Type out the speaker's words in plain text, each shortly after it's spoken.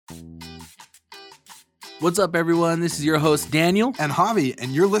What's up, everyone? This is your host, Daniel. And Javi,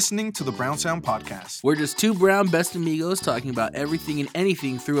 and you're listening to the Brown Sound Podcast. We're just two brown best amigos talking about everything and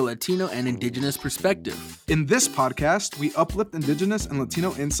anything through a Latino and Indigenous perspective. In this podcast, we uplift Indigenous and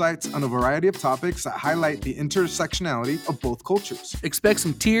Latino insights on a variety of topics that highlight the intersectionality of both cultures. Expect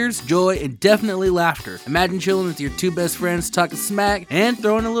some tears, joy, and definitely laughter. Imagine chilling with your two best friends, talking smack, and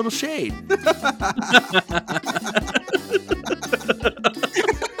throwing a little shade.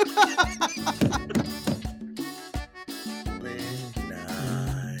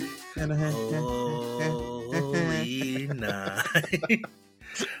 Holy night.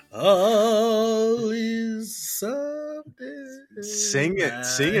 All is something. Sing it,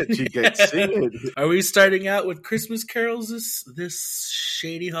 Chica, sing it. Are we starting out with Christmas carols this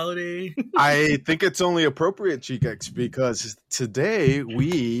shady holiday? I think it's only appropriate, Chica, because today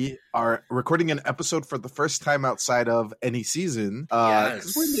we are recording an episode for the first time outside of any season.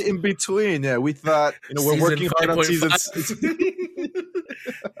 Yes. We're in between. Yeah, we thought, we're Season working hard on season.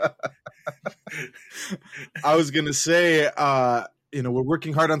 I was gonna say, we're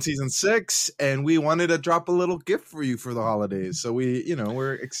working hard on season 6, and we wanted to drop a little gift for you for the holidays. So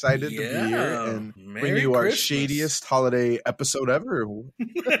we're excited to be here and bring you our shadiest holiday episode ever.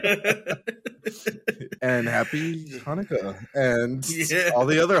 And happy Hanukkah and all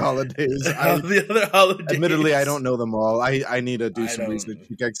the other holidays. Admittedly, I don't know them all. I need to do some research.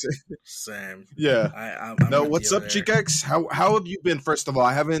 Same. Yeah. No, what's up, Chikex? How have you been? First of all,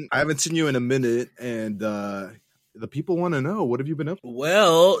 I haven't seen you in a minute, and the people want to know, what have you been up to?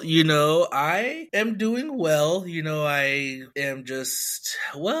 Well, I am doing well. I am just,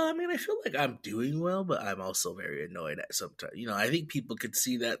 I feel like I'm doing well, but I'm also very annoyed at sometimes. I think people could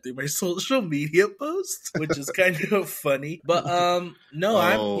see that through my social media posts, which is kind of funny. But no,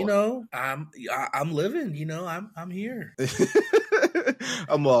 I'm living. I'm here.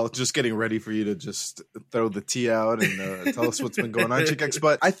 I'm just getting ready for you to just throw the tea out and tell us what's been going on, Chikex.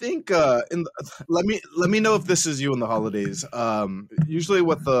 But I think let me know if this is you in the holidays. Usually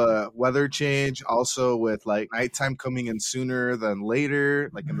with the weather change, also with like nighttime coming in sooner than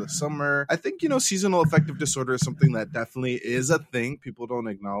later, like in the summer. I think seasonal affective disorder is something that definitely is a thing people don't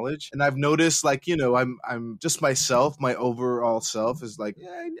acknowledge. And I've noticed, I'm just myself. My overall self is like,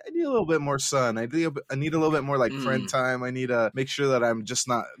 I need a little bit more sun. I need a little bit more friend time. I need to make sure that I'm just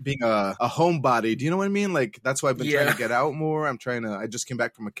not being a homebody. Do you know what I mean? Like, that's why I've been trying to get out more. I just came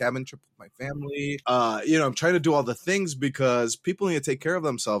back from a cabin trip with my family. I'm trying to do all the things because people need to take care of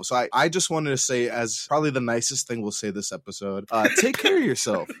themselves. So I just wanted to say, as probably the nicest thing we'll say this episode, take care of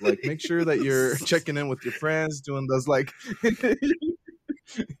yourself. Make sure that you're checking in with your friends, doing those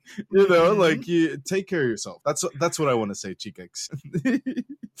you take care of yourself. That's what I want to say, Chikex.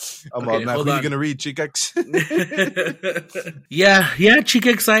 Matt, who are you gonna read, Chikex? yeah,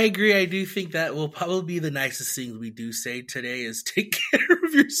 Chikex, I agree. I do think that will probably be the nicest thing we do say today is take care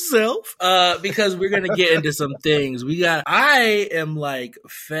of yourself. Because we're gonna get into some things. I am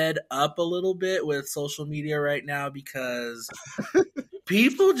fed up a little bit with social media right now because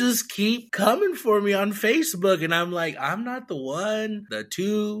people just keep coming for me on Facebook, and I'm like, I'm not the 1, the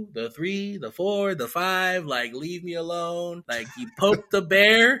 2, the 3, the 4, the 5. Leave me alone. You poke the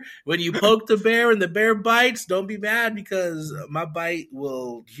bear. When you poke the bear and the bear bites, don't be mad because my bite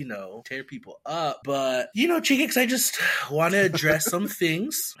will, tear people up. But, Chikex, I just want to address some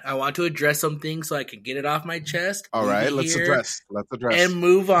things. I want to address some things so I can get it off my chest. All right, let's address. And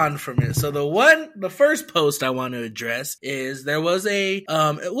move on from it. So the first post I want to address is there was it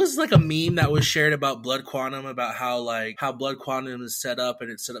was a meme that was shared about blood quantum, about how blood quantum is set up, and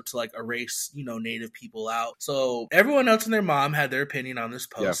it's set up to erase, Native people out. So everyone else and their mom had their opinion on this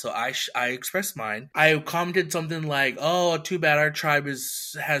post. Yeah. So I expressed mine. I commented something like, "Oh, too bad our tribe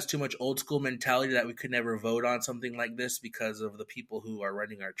has too much old school mentality that we could never vote on something like this because of the people who are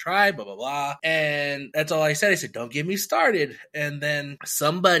running our tribe, blah, blah, blah." And that's all I said. I said, "Don't get me started." And then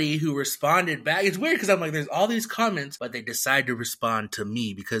somebody who responded back, it's weird because I'm like, there's all these comments, but they decide to respond to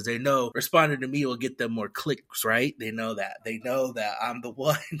me because they know responding to me will get them more clicks, right? They know that I'm the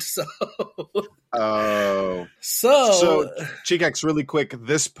one. So Chikex, really quick,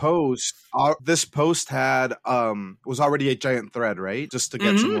 this post had was already a giant thread, right? Just to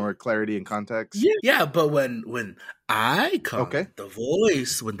get some more clarity and context. Yeah, but when I comment,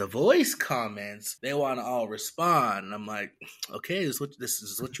 when the voice comments, they want to all respond. And I'm like, okay, this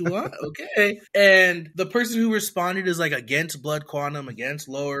is what you want? Okay. And the person who responded is against blood quantum, against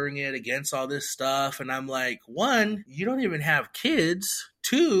lowering it, against all this stuff. And I'm like, one, you don't even have kids.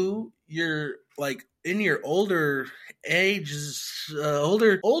 Two, you're like in your older ages,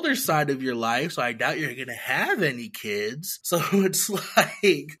 older side of your life, so I doubt you're gonna have any kids. So it's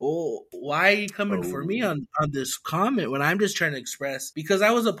like, well, why are you coming for me Oh, on this comment when I'm just trying to express? Because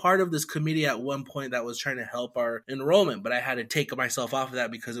I was a part of this committee at one point that was trying to help our enrollment, but I had to take myself off of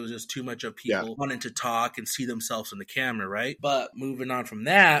that because it was just too much of yeah, people wanting to talk and see themselves in the camera, right? But moving on from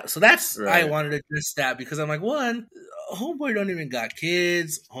that, so that's I right. wanted to just that because I'm like, one, homeboy don't even got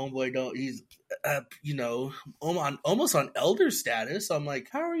kids. Homeboy don't. He's almost on elder status. So I'm like,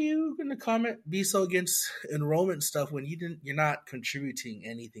 how are you going to be so against enrollment stuff when you're not contributing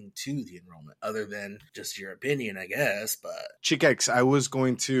anything to the enrollment other than just your opinion, I guess. But Chickex, I was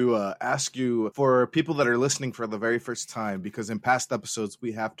going to ask you for people that are listening for the very first time, because in past episodes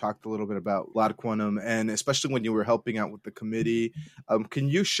we have talked a little bit about Lad Quantum, and especially when you were helping out with the committee. Can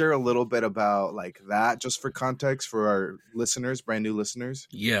you share a little bit about like that, just for context for our listeners, brand new listeners?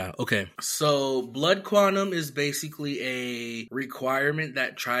 yeah, okay. So blood quantum is basically a requirement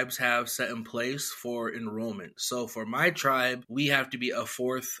that tribes have set in place for enrollment. So for my tribe, we have to be a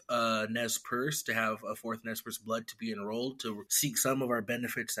fourth Nez Perce to have a fourth Nez Perce blood to be enrolled to seek some of our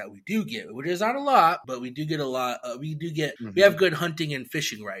benefits that we do get, which is not a lot, but we do get a lot. We have good hunting and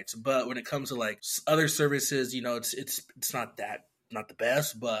fishing rights, but when it comes to like other services, it's not the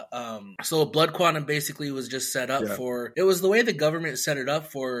best, but so blood quantum basically was just set up Yeah. for, it was the way the government set it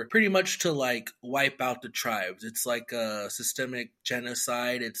up for pretty much to like wipe out the tribes. It's like a systemic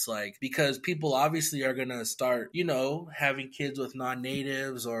genocide. It's like because people obviously are gonna start, having kids with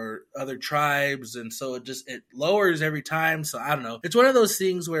non-natives or other tribes, and so it lowers every time. So I don't know. It's one of those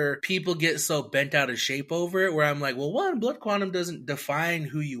things where people get so bent out of shape over it, where I'm like, well, one, blood quantum doesn't define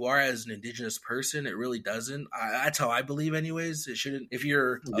who you are as an indigenous person. It really doesn't. That's how I believe anyways. It shouldn't. If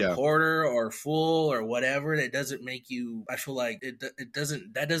you're a Yeah. quarter or full or whatever, that doesn't make you. I feel like it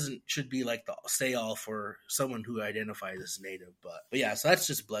doesn't. That doesn't should be like the say all for someone who identifies as native. But yeah, so that's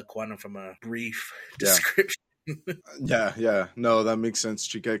just blood quantum from a brief Yeah. description. Yeah. No, that makes sense,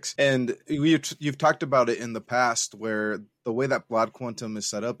 Chickex. And you've talked about it in the past, where the way that blood quantum is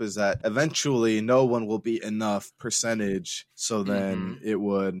set up is that eventually no one will be enough percentage, so then it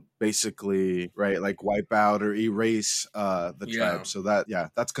would basically, right, like wipe out or erase the tribe. So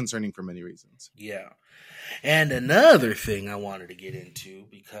that's concerning for many reasons. Yeah. And another thing I wanted to get into,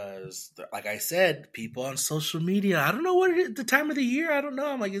 because, like I said, people on social media, I don't know what it is, the time of the year, I don't know.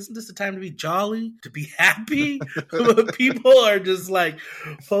 I'm like, isn't this the time to be jolly, to be happy? But people are just like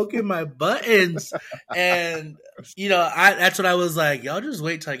poking my buttons. And, that's what I was like, y'all just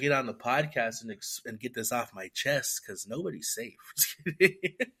wait till I get on the podcast and get this off my chest, because nobody's safe.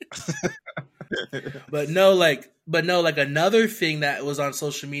 But another thing that was on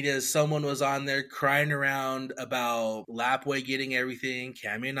social media is someone was on there crying around about Lapway getting everything,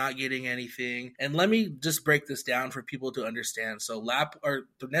 Cammy not getting anything. And let me just break this down for people to understand. So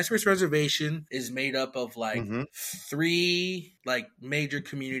the Nez Perce Reservation is made up of like three like major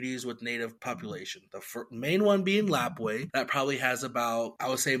communities with native population. The main one being Lapway, that probably has about, I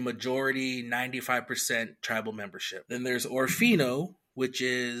would say, majority 95% tribal membership. Then there's Orfino, which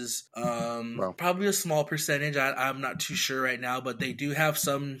is probably a small percentage. I'm not too sure right now, but they do have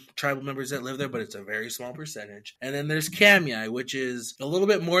some tribal members that live there, but it's a very small percentage. And then there's Kamai, which is a little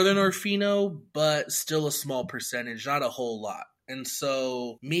bit more than Orfino, but still a small percentage, not a whole lot. And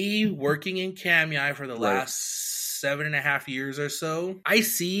so me working in Kamai for the last 7.5 years or so, I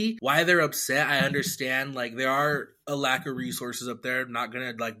see why they're upset. I understand, like, there are a lack of resources up there. I'm not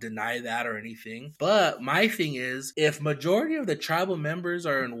gonna like deny that or anything. But my thing is, if majority of the tribal members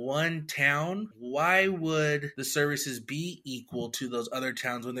are in one town, why would the services be equal to those other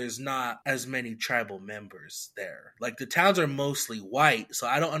towns when there's not as many tribal members there? Like, the towns are mostly white, so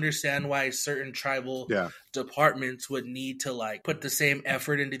I don't understand why certain tribal departments would need to like put the same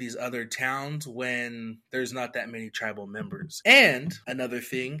effort into these other towns when there's not that many tribal members. And another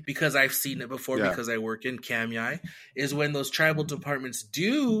thing, because I've seen it before, because I work in Kamai, is when those tribal departments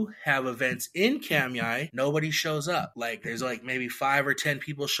do have events in Kamai, nobody shows up. Like, there's like maybe 5 or 10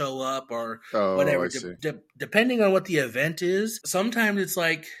 people show up or whatever, depending on what the event is. Sometimes it's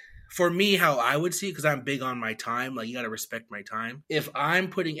like, for me, how I would see it, because I'm big on my time, like, you got to respect my time. If I'm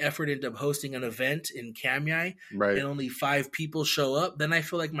putting effort into hosting an event in Kamai and only 5 people show up, then I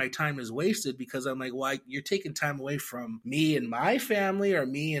feel like my time is wasted, because I'm like, well, you're taking time away from me and my family, or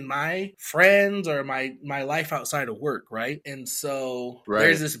me and my friends, or my life outside of work, right? And so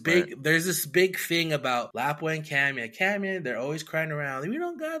there's this big thing about Lapway and Kamai. Kamai, they're always crying around, we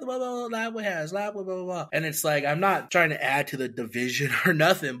don't got the blah, blah, blah, Lapway has, Lapway, blah, blah, blah. And it's like, I'm not trying to add to the division or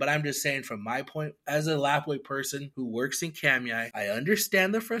nothing, but I'm I'm just saying from my point, as a Lapway person who works in Kamei, I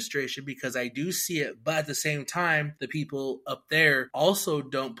understand the frustration because I do see it, but at the same time, the people up there also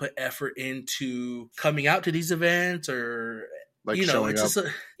don't put effort into coming out to these events or like showing it's up.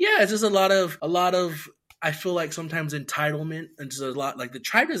 just it's just a lot of I feel like sometimes entitlement and just a lot like the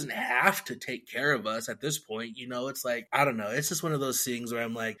tribe doesn't have to take care of us at this point. It's like, I don't know. It's just one of those things where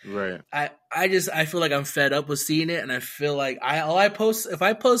I'm like, Right. I feel like I'm fed up with seeing it. And I feel like if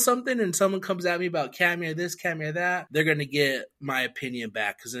I post something and someone comes at me about Cameo this, Cameo that, they're going to get my opinion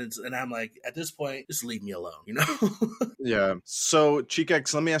back. And I'm like, at this point, just leave me alone, Yeah. So,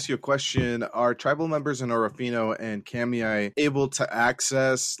 Chikex, let me ask you a question. Are tribal members in Orofino and Kamei able to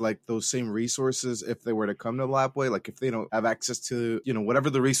access like those same resources if they were to come to Lapway? Like if they don't have access to, whatever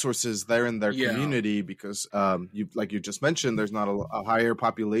the resources there in their community, because like you just mentioned, there's not a higher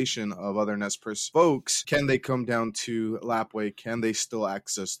population of other Nez Perce folks. Can they come down to Lapway? Can they still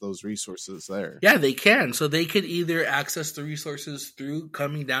access those resources there? Yeah, they can. So they could either access the resources through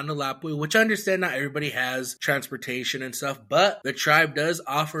coming down to Lapway, which I understand not everybody has transportation and stuff, but the tribe does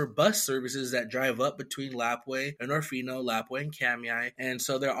offer bus services that drive up between Lapway and Orofino, Lapway and Kamei. And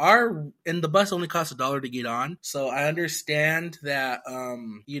so and the bus only costs $1 to get on. So I understand that,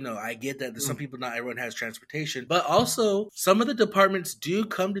 I get that some people, not everyone has transportation, but also some of the departments do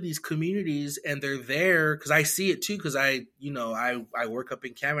come to these communities and they're there because I see it too. Because I work up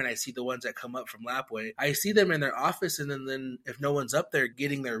in Kamei and I see the ones that come up from Lapway. I see them in their office, and then if no one's up there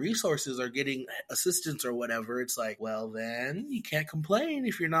getting their resources or getting assistance or whatever, it's like, well, then you can't complain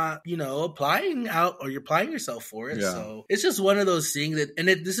if you're not, applying out or you're applying yourself for it. Yeah. So it's just one of those things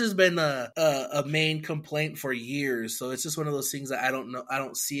this has been a main complaint for years. So it's just one of those things that I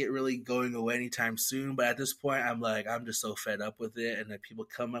don't see it really going away anytime soon. But at this point, I'm just so fed up with it. And if people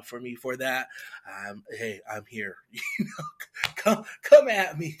come up for me for that, hey, I'm here. Come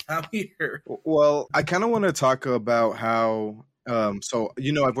at me. I'm here. Well, I kind of want to talk about how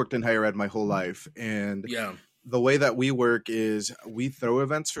I've worked in higher ed my whole life, and the way that we work is we throw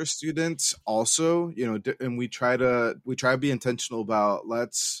events for students also, and we try to be intentional about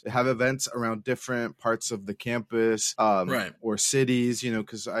let's have events around different parts of the campus, right, or cities,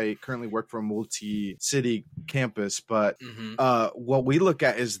 because I currently work for a multi-city campus, but what we look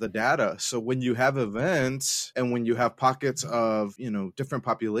at is the data. So when you have events and when you have pockets of, different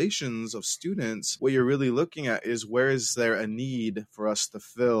populations of students, what you're really looking at is where is there a need for us to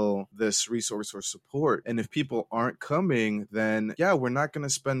fill this resource or support. And if people aren't coming, then we're not going to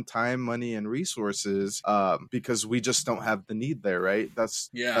spend time, money, and resources because we just don't have the need there, right? That's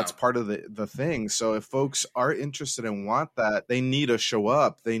part of the thing. So if folks are interested and want that, they need to show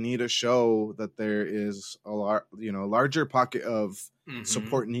up. They need to show that there is a larger pocket of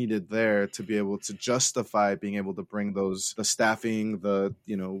support needed there to be able to justify being able to bring the staffing,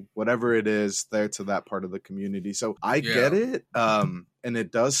 whatever it is there to that part of the community. So I get it. And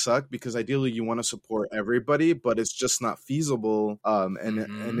it does suck because ideally you want to support everybody, but it's just not feasible.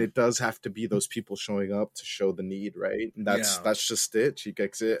 And it does have to be those people showing up to show the need, right? And that's just it.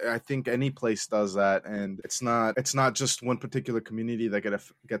 I think any place does that, and it's not just one particular community that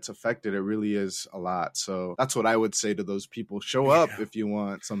gets affected. It really is a lot. So that's what I would say to those people: show up if you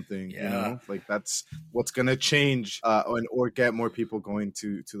want something. Like that's what's gonna change, or get more people going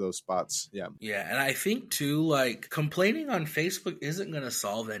to those spots. Yeah, and I think too, like complaining on Facebook isn't going to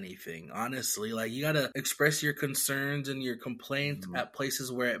solve anything, honestly. Like you got to express your concerns and your complaints at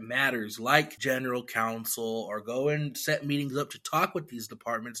places where it matters, like general counsel, or go and set meetings up to talk with these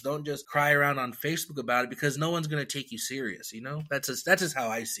departments. Don't just cry around on Facebook about it because no one's going to take you serious. That's just how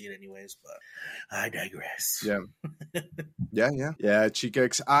I see it anyways, but I digress.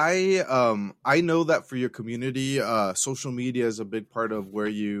 Chikex, I know that for your community, social media is a big part of where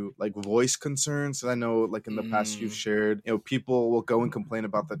you like voice concerns. I know like in the past you've shared, people will go and complain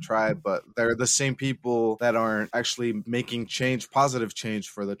about the tribe, but they're the same people that aren't actually making positive change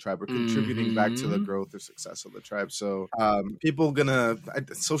for the tribe, or contributing back to the growth or success of the tribe. So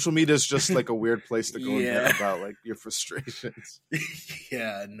social media is just like a weird place to go and vent about like your frustrations.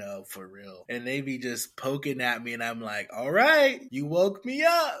 No, for real. And they be just poking at me and I'm like, all right, you woke me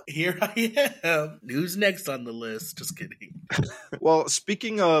up. Here I am. Who's next on the list? Just kidding. Well,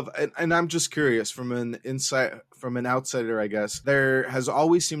 speaking of, and I'm just curious from from an outsider, I guess, there has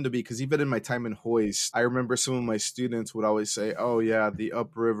always seemed to be, because even in my time in Hoist, I remember some of my students would always say, oh yeah, the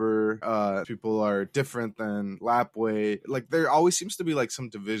upriver people are different than Lapway. Like there always seems to be like some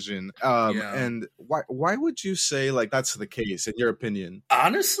division. Yeah. And why would you say like that's the case in your opinion?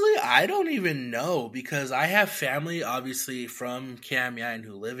 Honestly, I don't even know, because I have family obviously from Kamyai and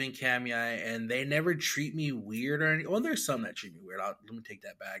who live in Kamyai, and they never treat me weird or anything. Well, there's some that treat me weird. Let me take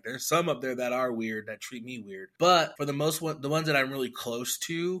that back. There's some up there that are weird that treat me weird, but for the most one, the ones that I'm really close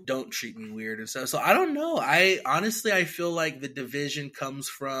to don't treat me weird and stuff. So I don't know. I feel like the division comes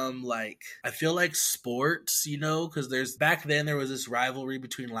from like, I feel like sports, because there's back then there was this rivalry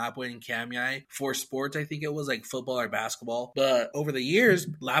between Lapway and Kamyai for sports. I think it was like football or basketball, but over the years,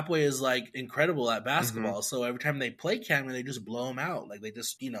 Lapway is like incredible at basketball. Mm-hmm. So every time they play Kamyai, they just blow them out. Like they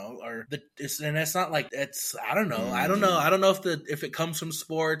just, and it's not like it's. I don't know. Mm-hmm. I don't know if it comes from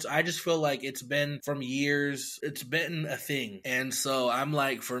sports. I just feel like it's been from years. It's been a thing, and so I'm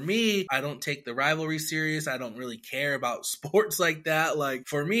like, for me, I don't take the rivalry serious. I don't really care about sports like that. Like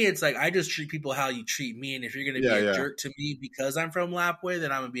for me, it's like I just treat people how you treat me, and if you're gonna be a jerk to me because I'm from Lapway,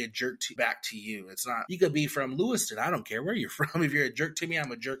 then I'm gonna be a jerk back to you. It's not. You could be from Lewiston. I don't care where you're from. If you're a jerk to me,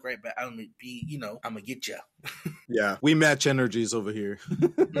 I'm a jerk right back. I'm gonna be, I'm gonna get you. Yeah, we match energies over here.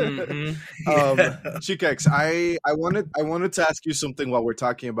 Mm-hmm. Chikex, I wanted to ask you something while we're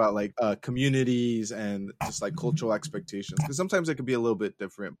talking about like communities and just like cultural expectations, because sometimes it can be a little bit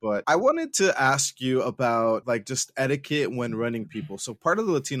different. But I wanted to ask you about like just etiquette when running people. So part of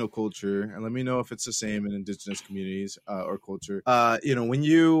the Latino culture, and let me know if it's the same in indigenous communities or culture. When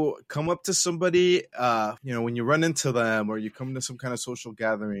you come up to somebody, when you run into them or you come to some kind of social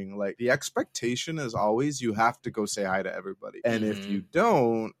gathering, like the expectation is always you have to go say hi to everybody. And if you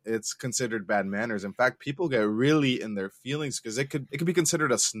don't, it's considered bad manners. In fact, people get really in their feelings because it could be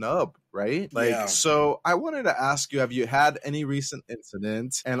considered a snub, right? Like, so I wanted to ask you, have you had any recent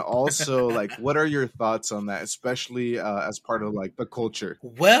incidents? And also, like, what are your thoughts on that, especially as part of like the culture?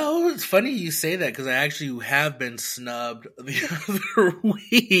 Well, it's funny you say that, because I actually have been snubbed the other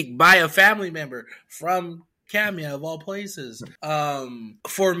week by a family member from Kamyai of all places.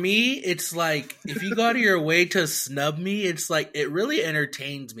 For me, it's like, if you go out of your way to snub me, it's like, it really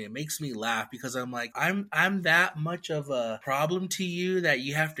entertains me. It makes me laugh, because I'm like, I'm that much of a problem to you that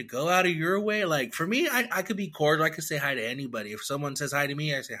you have to go out of your way. Like for me, I could be cordial. I could say hi to anybody. If someone says hi to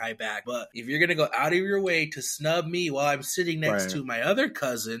me, I say hi back. But if you're gonna go out of your way to snub me while I'm sitting next to my other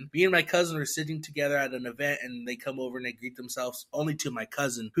cousin, me and my cousin are sitting together at an event, and they come over and they greet themselves only to my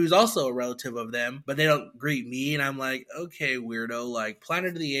cousin, who's also a relative of them, but they don't greet me, and I'm like, okay, weirdo, like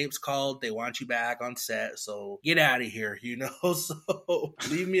Planet of the Apes called, they want you back on set, so get out of here, so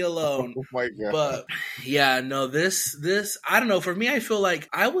leave me alone. Oh my God. But yeah, no, this I don't know, for me, I feel like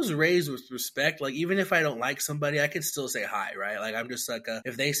I was raised with respect. Like even if I don't like somebody, I can still say hi, right? Like I'm just like,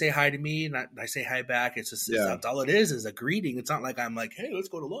 if they say hi to me and I say hi back, it's just that's all it is a greeting. It's not like I'm like, hey, let's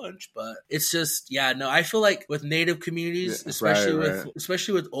go to lunch, but it's just, I feel like with Native communities,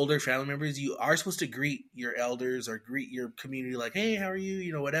 especially with older family members, you are supposed to greet your elders or greet your community like, hey, how are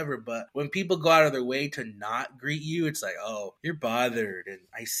you, whatever. But when people go out of their way to not greet you, it's like, oh, you're bothered, and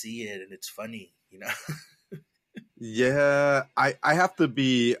I see it, and it's funny. Yeah, I have to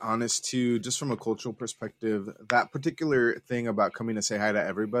be honest too, just from a cultural perspective, that particular thing about coming to say hi to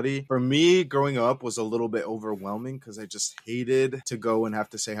everybody, for me growing up was a little bit overwhelming, because I just hated to go and have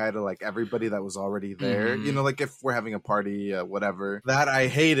to say hi to like everybody that was already there. Mm-hmm. Like if we're having a party, whatever, that I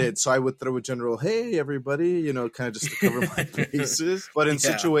hated. So I would throw a general, hey, everybody, kind of just to cover my bases. But in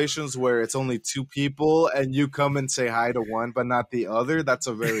situations where it's only two people and you come and say hi to one, but not the other, that's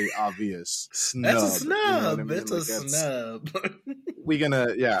a very obvious snub. That's a snub. That's a snub. We gonna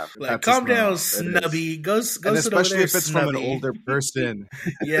like calm down, snubby. Go and especially if it's snubby. From an older person.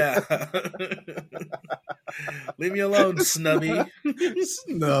 Yeah. Leave me alone, snubby.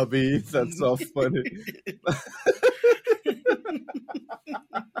 Snubby. That's so funny.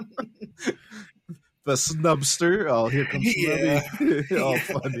 The snubster. Oh, here comes Snubby. All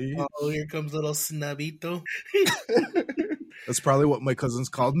funny. Oh, here comes little Snubbito. That's probably what my cousins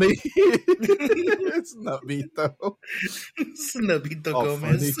called me. Snubbito. Snubbito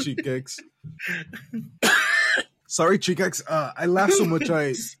Gomez. Funny, Chikex. Sorry, Chikex. I laughed so much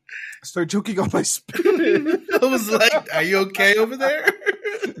I started choking on my spit. I was like, are you okay over there?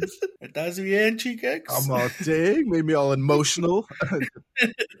 ¿Estás bien, Chikex? I'm all dang. Made me all emotional.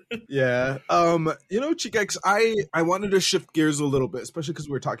 Yeah. Chikex, I wanted to shift gears a little bit, especially because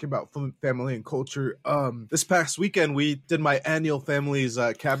we were talking about family and culture. This past weekend, we did my annual family's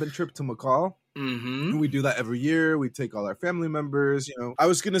cabin trip to McCall. Mm-hmm. We do that every year. We take all our family members. I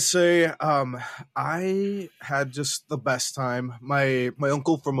was gonna say, I had just the best time. My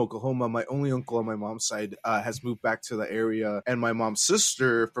uncle from Oklahoma, my only uncle on my mom's side, has moved back to the area, and my mom's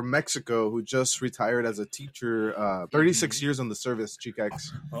sister from Mexico, who just retired as a teacher, 36 years on the service,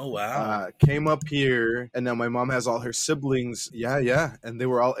 Chicax, Oh wow. came up here, and now my mom has all her siblings. Yeah, yeah, and they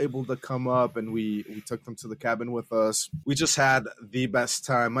were all able to come up, and we took them to the cabin with us. We just had the best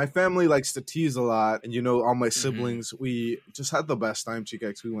time. My family likes to tease a lot, and all my siblings. We just had the best time,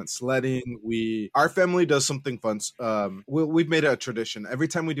 Chicax. We went sledding. Our family does something fun. We've made it a tradition. Every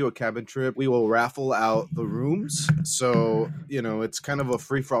time we do a cabin trip, we will raffle out the rooms. So it's kind of a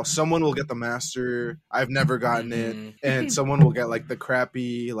free for all. Someone will get the master. I've never gotten it, and someone will get like the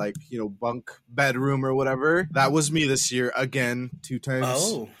crappy bunk bedroom or whatever. That was me this year again, 2 times.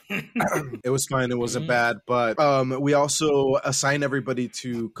 Oh. It was fine. It wasn't bad, but we also assign everybody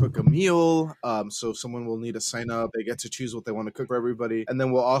to cook a meal. So someone will need to sign up. They get to choose what they want to cook for everybody, and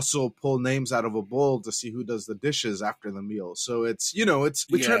then we'll also pull names out of a bowl to see who does the dishes after the meal. So it's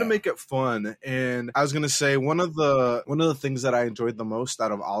we try to make it fun. And I was gonna say one of the things that I enjoyed the most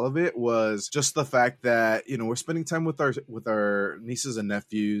out of all of it was just the fact that we're spending time with our nieces and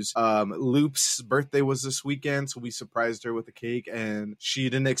nephews. Loop's birthday was this weekend, so we surprised her with a cake, and she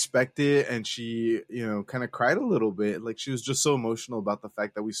didn't expect it, and she kind of cried a little bit. Like, she was just so emotional about the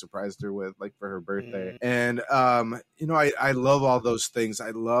fact that we surprised her with for her birthday. And I love all those things.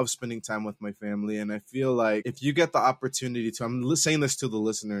 I love spending time with my family, and I feel like if you get the opportunity to, I'm saying this to the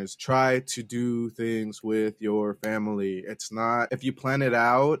listeners, try to do things with your family. It's not, if you plan it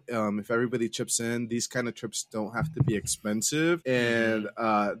out, if everybody chips in, these kind of trips don't have to be expensive, and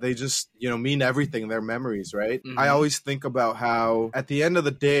they just mean everything. They're memories, right? I always think about how at the end of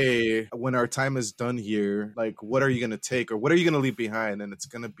the day, when our time is done here, like, what are you going to take, or what are you going to leave behind? And it's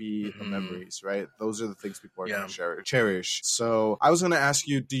going to be the memories, right? Those are the things people are going to cherish. So I was going to ask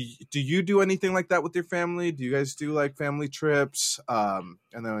you, do you do anything like that with your family? Do you guys do like family trips? And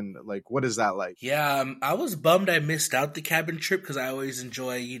then what is that like? Yeah, I was bummed I missed out the cabin trip because I always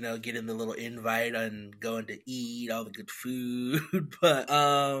enjoy, getting the little invite and going to eat all the good food. But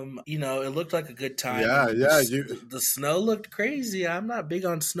it looked like a good time. Yeah, The snow looked crazy. I'm not big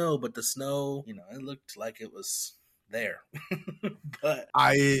on snow, but the snow, it looked like it was there. But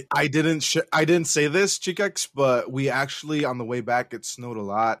I didn't say this, Chicax, but we actually, on the way back, it snowed a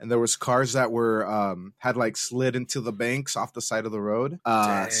lot, and there was cars that were had slid into the banks off the side of the road.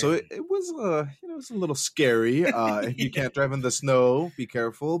 So it was it was a little scary. If you can't drive in the snow, be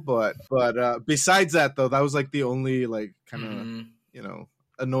careful. But besides that, though, that was the only kind of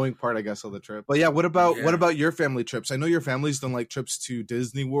annoying part, I guess, of the trip. But yeah, what about your family trips? I know your family's done trips to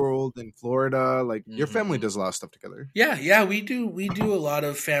Disney World in Florida. Your family does a lot of stuff together. Yeah, we do a lot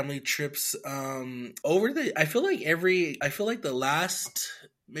of family trips. I feel like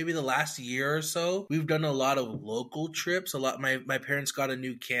maybe the last year or so, we've done a lot of local trips. My parents got a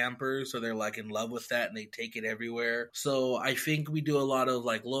new camper, so they're in love with that, and they take it everywhere. So I think we do a lot of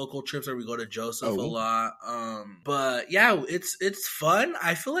local trips, or we go to Joseph a lot. But yeah, it's fun.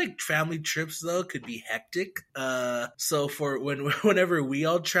 I feel like family trips though could be hectic. So for whenever we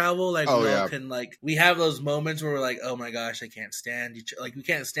all travel, all can we have those moments where we're oh my gosh, I can't stand we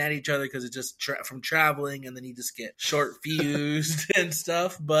can't stand each other because it's just from traveling, and then you just get short fused and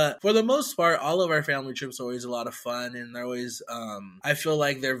stuff. But for the most part, all of our family trips are always a lot of fun, and they're always, I feel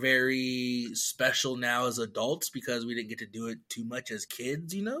like they're very special now as adults because we didn't get to do it too much as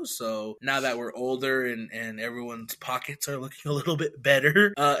kids, So now that we're older and everyone's pockets are looking a little bit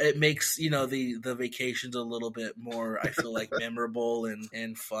better, it makes, the vacations a little bit more, I feel like, memorable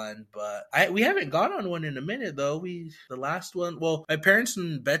and fun. But we haven't gone on one in a minute, though. The last one, well, my parents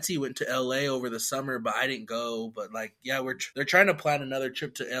and Betsy went to LA over the summer, but I didn't go. But they're trying to plan another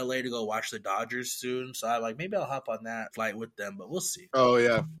trip to LA to go watch the Dodgers soon, so I'm maybe I'll hop on that flight with them, but we'll see. Oh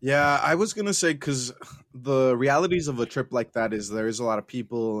yeah, I was gonna say, because the realities of a trip like that is there is a lot of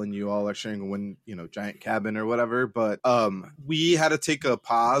people, and you all are sharing one giant cabin or whatever. But we had to take a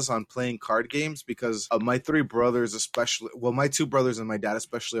pause on playing card games because my three brothers, my two brothers and my dad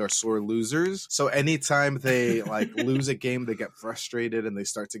especially, are sore losers. So anytime they lose a game, they get frustrated and they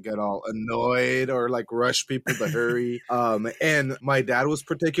start to get all annoyed or rush people to hurry. And my dad was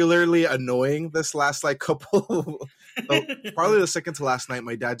was particularly annoying this last like couple. Probably the second to last night,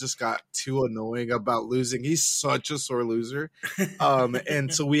 my dad just got too annoying about losing. He's such a sore loser,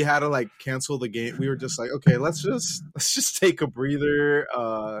 and so we had to like cancel the game. We were just like, okay, let's just take a breather.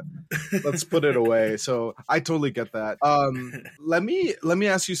 Let's put it away. So I totally get that. Let me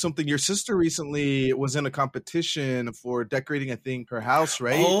ask you something. Your sister recently was in a competition for decorating, I think, her house,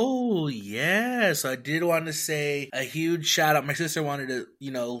 right? Oh, yes. I did want to say a huge shout out. My sister wanted to,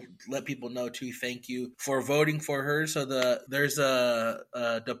 let people know too. Thank you for voting for her. So there's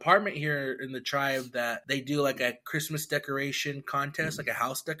a department here in the tribe that they do like a Christmas decoration contest, like a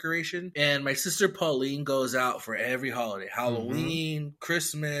house decoration. And my sister Pauline goes out for every holiday, Halloween,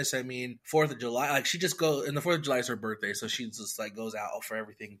 Christmas. I mean, 4th of July. Like she just goes, and the 4th of July is her birthday, so she just like goes out for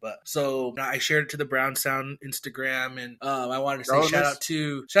everything. But so I shared it to the Brown Sound Instagram, and I wanted to say shout out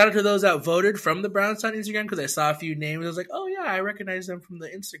to those that voted from the Brown Sound Instagram, because I saw a few names. I was like, oh yeah, I recognize them from the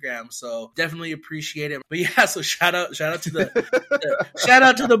Instagram, so definitely appreciate it. But yeah, so shout out to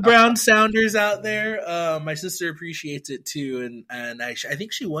the Brown Sounders out there. My sister appreciates it too, and I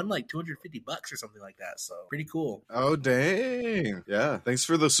think she won like $250 or something like that. So pretty cool. Oh dang, yeah! Thanks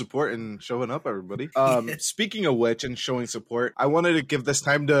for the support and showing up, everybody. Speaking of which, and showing support, I wanted to give this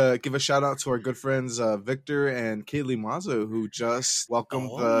time to give a shout out to our good friends Victor and Kaylee Mazzo, who just welcomed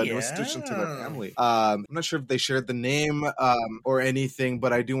the newest addition to their family. I'm not sure if they shared the name or anything,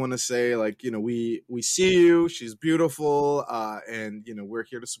 but I do want to say, like, we see you. She's beautiful, and we're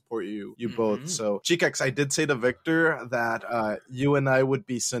here to support you both. So, Chikex, I did say to Victor that you and I would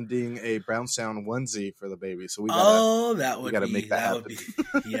be sending a Brown Sound onesie for the baby. So we gotta make that happen.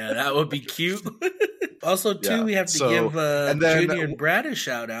 That would be cute. Also, too, we have to give Junior and Brad a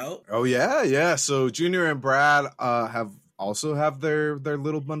shout out. Oh yeah. So Junior and Brad have their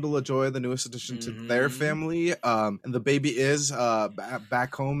little bundle of joy, the newest addition to their family. And the baby is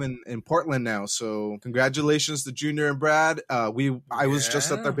back home in Portland now. So congratulations to Junior and Brad. I was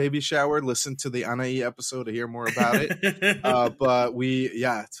just at their baby shower, listened to the Anaí episode to hear more about it. But we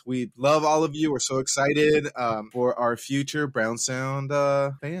love all of you. We're so excited for our future Brown Sound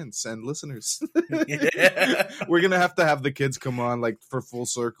fans and listeners. We're gonna have to have the kids come on like for full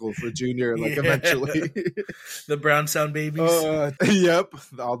circle for Junior, like eventually. The Brown Sound babies. Yep,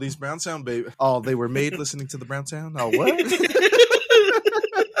 all these Brown Sound babies. Oh, they were made listening to the Brown Sound. Oh, what?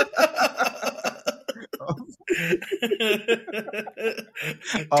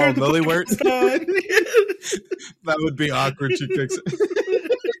 Oh, no, they weren't. That would be awkward. She kicks it.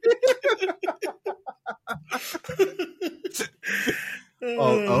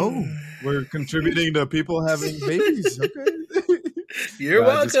 Oh, we're contributing to people having babies. Okay. You're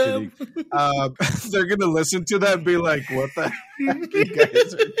welcome. They're going to listen to that and be like, what the heck? You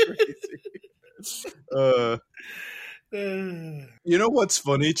guys are crazy. You know what's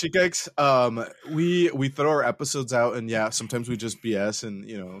funny, Chikex? We throw our episodes out, and sometimes we just BS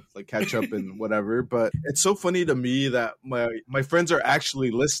and like catch up and whatever. But it's so funny to me that my friends are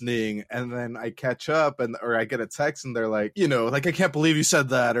actually listening, and then I catch up or I get a text and they're like, like, I can't believe you said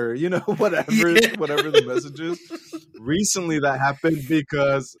that, or whatever the message is. Recently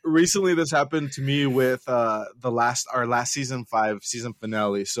this happened to me with our last season 5 season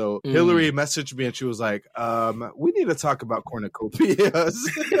finale. So Hillary messaged me and she was like, we need to talk about cornucopias.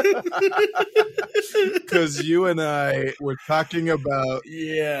 Because you and I were talking about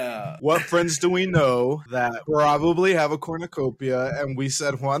what friends do we know that probably have a cornucopia, and we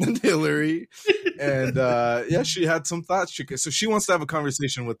said Juan and Hillary, and she had some thoughts. So she wants to have a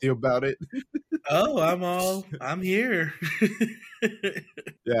conversation with you about it. Oh, I'm here.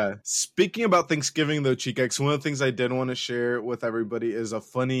 Yeah. Speaking about Thanksgiving, though, Chikex, one of the things I did want to share with everybody is a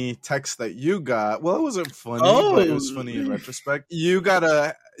funny text that you got. Well, it wasn't funny, but it was funny in retrospect. You got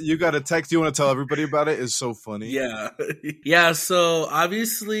a text. You want to tell everybody about it? It's so funny. Yeah. So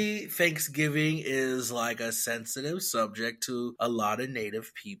obviously, Thanksgiving is like a sensitive subject to a lot of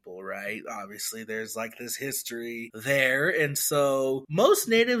Native people, right? Obviously, there's like this history there, and so most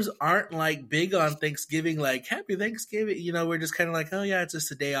Natives aren't like big on Thanksgiving. Like, Happy Thanksgiving. We're just kind of like, oh yeah, it's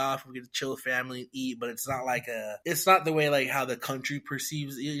just a day off. We get to chill with family and eat, but it's not it's not the way like how the country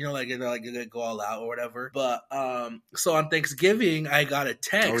perceives, like they're like gonna go all out or whatever. But so on Thanksgiving, I got a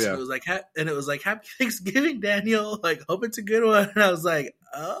text. And it was like, Happy Thanksgiving, Daniel. Like, hope it's a good one. And I was like,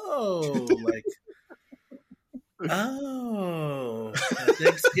 a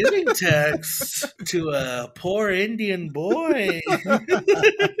Thanksgiving text to a poor Indian boy.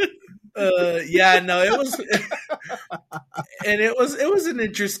 It was, and it was an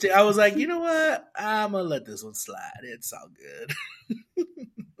interesting. I was like, you know what? I'm gonna let this one slide. It's all good.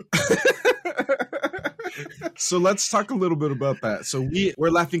 So let's talk a little bit about that. So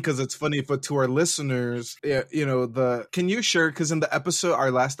we're laughing because it's funny, but to our listeners, can you share, because in the episode,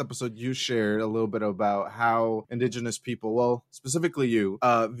 our last episode, you shared a little bit about how Indigenous people, well, specifically you,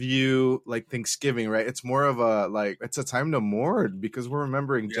 view like Thanksgiving, right? It's more of it's a time to mourn because we're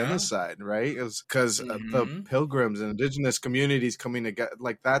remembering genocide, right? Because the Mm-hmm. Pilgrims and Indigenous communities coming together,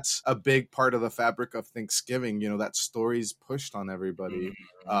 like that's a big part of the fabric of Thanksgiving. That story's pushed on everybody.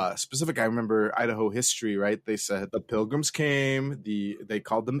 I remember Idaho history, right? They said the Pilgrims came, they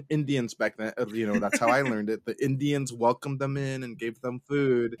called them Indians back then. That's how I learned it. The Indians welcomed them in and gave them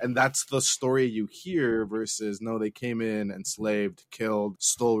food. And that's the story you hear versus, no, they came in, enslaved, killed,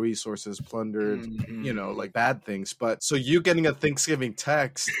 stole resources, plundered, like bad things. But so you getting a Thanksgiving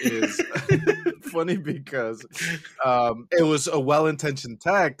text is funny because it was a well-intentioned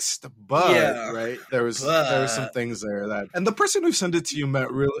text, but right, there was some things there that, and the person who sent it to you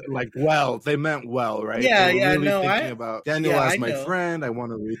meant really they meant well, right? They were really thinking about Daniel as my friend. I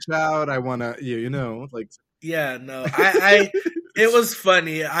want to reach out. I want to, I it was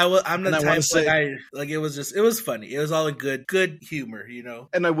funny. I'm the type it was funny. It was all a good humor,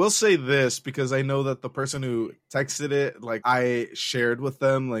 And I will say this because I know that the person who texted it, like I shared with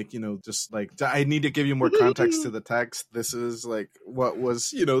them, I need to give you more context to the text. This is like what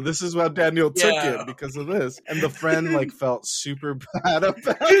was, this is how Daniel took it because of this. And the friend felt super bad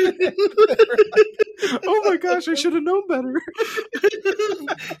about it. Oh my gosh, I should have known better.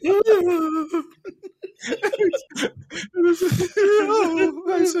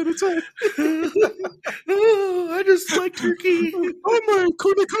 I said it's I just like turkey. Oh my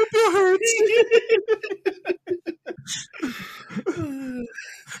cornucopia hurts.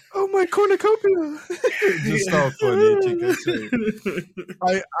 Oh my cornucopia. Just all funny.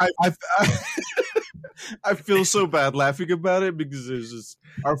 I feel so bad laughing about it because there's just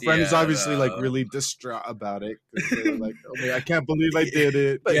our friend is obviously really distraught about it. They're like, I can't believe I did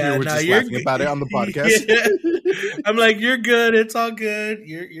it. But we're just laughing about it on the podcast. I'm like, you're good. It's all good.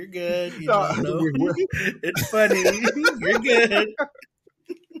 You're good. It's funny. You're good.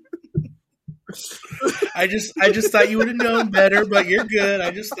 I just thought you would have known better, but you're good.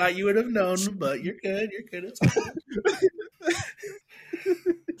 I just thought you would have known, but you're good. You're good. It's all good.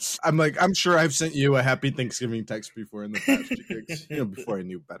 I'm sure I've sent you a happy Thanksgiving text before in the past, before I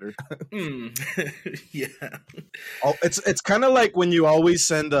knew better. Yeah. Oh, it's kind of like when you always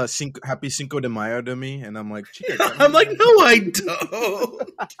send a happy Cinco de Mayo to me, and I'm like, I'm like, no, I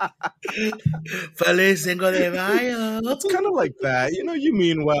don't. Feliz Cinco de Mayo. It's kind of like that, you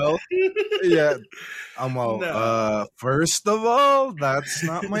mean well. Yeah. I'm all, no. First of all, that's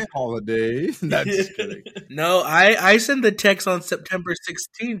not my holiday. That's just kidding. No, I sent the text on September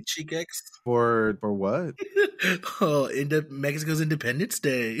 16th, Chiquex. For what? Mexico's Independence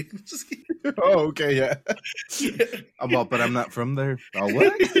Day. Oh, okay, yeah. I'm all, but I'm not from there. Oh,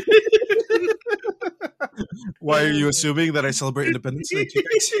 what? Why are you assuming that I celebrate Independence Day,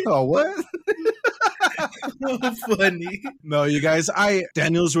 Chiquex? Oh, what? So funny. No, you guys,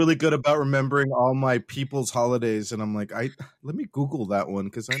 Daniel's really good about remembering all my people's holidays, and I'm like, let me Google that one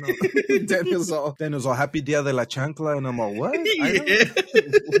because I know Daniel's all happy Dia de la Chancla, and I'm all, what? Yeah.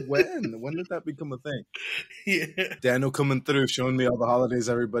 When did that become a thing? Yeah. Daniel coming through, showing me all the holidays,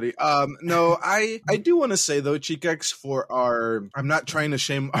 everybody. No, I do want to say though, Chiquex, I'm not trying to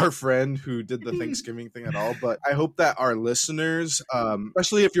shame our friend who did the Thanksgiving thing at all, but I hope that our listeners,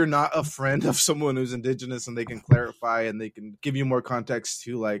 especially if you're not a friend of someone who's Indigenous and they can clarify and they can give you more context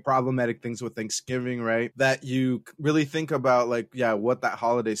to like problematic things with Thanksgiving, right? That you really think about what that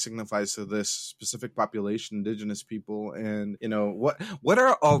holiday signifies to this specific population, Indigenous people, and what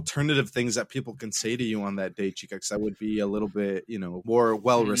are alternative things that people can say to you on that day, Chiquex, that would be a little bit, more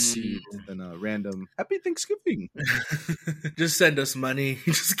well received than a random Happy Thanksgiving. Just send us money.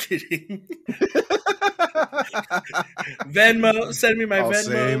 Just kidding. Venmo, send me my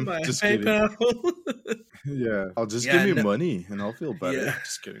Venmo, my just PayPal. Yeah, I'll just give me money and I'll feel better. Yeah.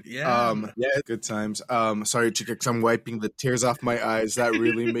 Just kidding. Yeah. Good times. Sorry, Chiquex, I'm wiping the tears off my eyes. That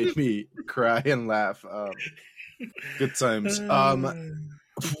really made me cry and laugh. Good times.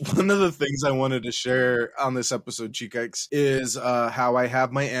 One of the things I wanted to share on this episode, Chiquex, is how I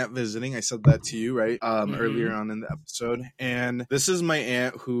have my aunt visiting. I said that to you, right? Earlier on in the episode. And this is my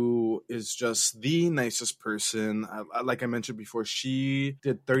aunt who is just the nicest person. Like I mentioned before, she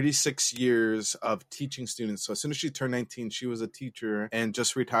did 36 years of teaching students. So as soon as she turned 19, she was a teacher and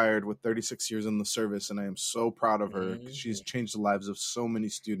just retired with 36 years in the service. And I am so proud of her because she's changed the lives of so many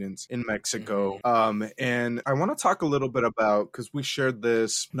students in Mexico. And I want to talk a little bit about, because we shared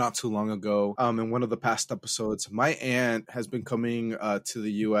this not too long ago in one of the past episodes. My aunt has been coming to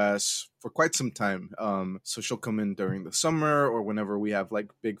the U.S. for quite some time. So she'll come in during the summer or whenever we have like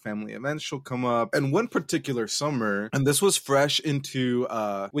big family events, she'll come up. And one particular summer, and this was fresh into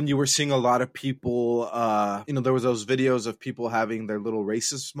when you were seeing a lot of people, there was those videos of people having their little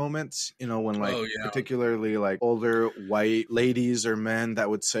racist moments, when like particularly like older white ladies or men that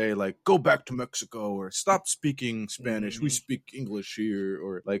would say like, go back to Mexico or stop speaking Spanish. We speak English here,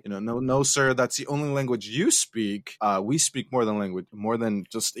 or like, no, sir, that's the only language you speak. We speak more than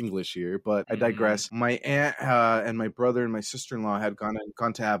just English here. But I digress. My aunt and my brother and my sister-in-law had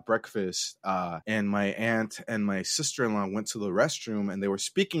gone to have breakfast, and my aunt and my sister-in-law went to the restroom and they were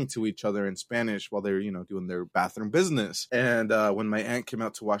speaking to each other in Spanish while they were, doing their bathroom business. And when my aunt came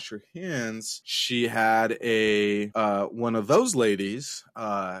out to wash her hands, she had a one of those ladies,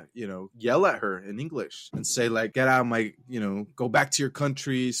 yell at her in English and say like, get out of my, go back to your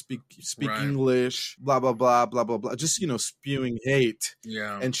country, speak right. English, blah, blah, blah, blah, blah, blah. Just, spewing hate.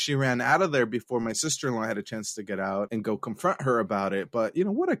 Yeah. And she ran out of there before my sister-in-law had a chance to get out and go confront her about it. But,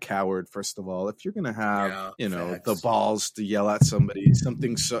 what a coward, first of all. If you're going to have, the balls to yell at somebody,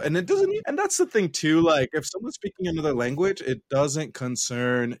 something so, and it doesn't, and that's the thing too, like if someone's speaking another language, it doesn't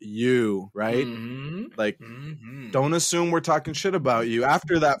concern you, right? Mm-hmm. Like, don't assume we're talking shit about you.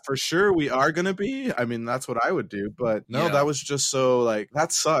 After that, for sure, we are going to be. I mean, that's what I would do. But no, that was just so like,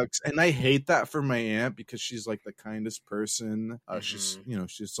 that sucks. And I hate that for my aunt because she's like the kindest person. She's,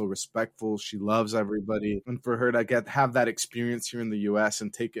 she's so respectful. She loves everybody. And for her to have that experience here in the US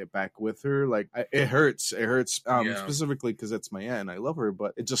and take it back with her, like it hurts. It hurts specifically because it's my aunt and I love her,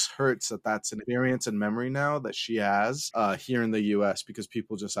 but it just hurts that that's an experience and memory now that she has here in the US because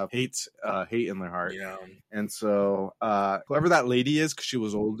people just have hate in their heart. Yeah. And so whoever that lady is, because she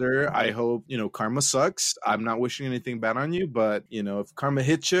was older, I hope, karma sucks. I'm not wishing anything bad on you, but if karma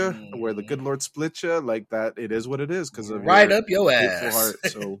hits you where the good Lord split you, like that, it is what it is because of right up your ass. Heart.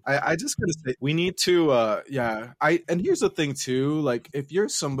 So I just gotta say, we need to and here's the thing too, like if you're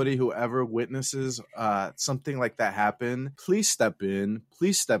somebody who ever witnesses something like that happen, please step in.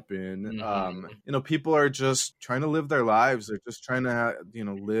 People are just trying to live their lives. They're just trying to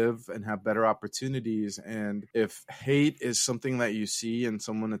live and have better opportunities. And if hate is something that you see and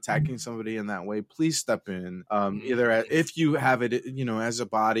someone attacking somebody in that way, please step in. Either if you have it, as a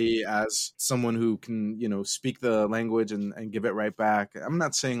body, as someone who can, speak the language and give it right back. I'm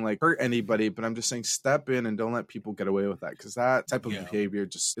not saying like hurt anybody, but I'm just saying step in and don't let people get away with that, because that type of behavior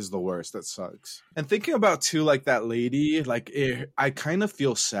just is the worst. That sucks. And thinking about too, like that lady, like I kind of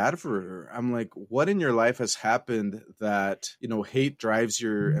feel sad for her. I'm like, what in your life has happened that, hate drives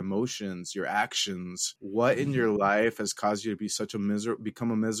your emotions, your actions? What in your life has caused you to be such a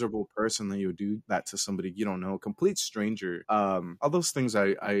become a miserable person that you would do that to somebody you don't know, a complete stranger? All those things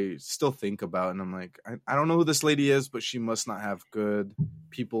I still think about, and I'm like, I don't know who this lady is, but she must not have good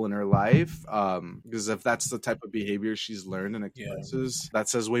people in her life, because if that's the type of behavior she's learned and expresses, that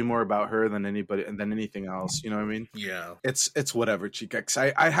says way more about her than anybody and than anything else. You know what I mean? Yeah. It's whatever, chica.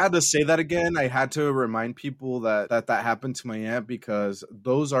 I had to say that again. I had to remind people that happened to my aunt, because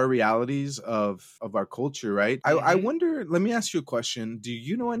those are realities of our culture, right? I wonder, let me ask you a question. Do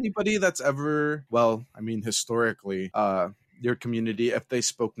you know anybody that's ever, well, I mean, historically, your community, if they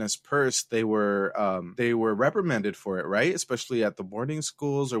spoke Nez Perce, they were reprimanded for it, right? Especially at the boarding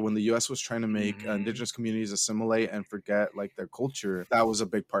schools, or when the U.S. was trying to make indigenous communities assimilate and forget like their culture. That was a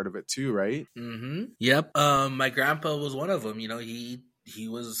big part of it too, right? Yep. My grandpa was one of them. He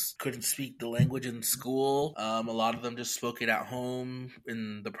couldn't speak the language in school. A lot of them just spoke it at home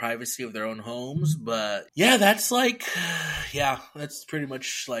in the privacy of their own homes. But yeah, that's pretty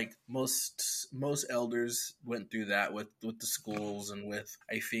much like most elders went through that with the schools and with,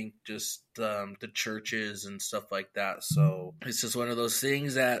 I think, just the churches and stuff like that. So it's just one of those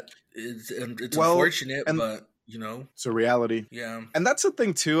things that it's unfortunate, but it's a reality. Yeah. And that's the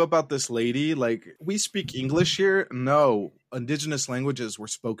thing too about this lady. Like, we speak English here. No, indigenous languages were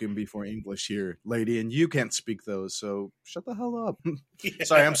spoken before English here, lady, and you can't speak those. So shut the hell up. Yeah.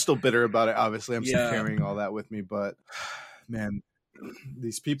 Sorry, I'm still bitter about it. Obviously, I'm still carrying all that with me. But man,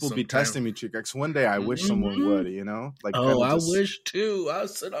 these people be testing me, Chicx. One day I wish someone would, like. I wish too. I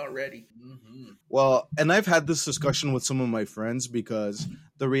said already. Well, and I've had this discussion with some of my friends, because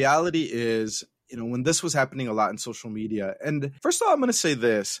the reality is, when this was happening a lot in social media, and first of all, I'm going to say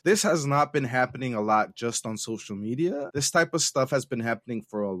this has not been happening a lot just on social media. This type of stuff has been happening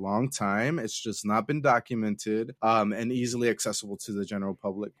for a long time. It's just not been documented and easily accessible to the general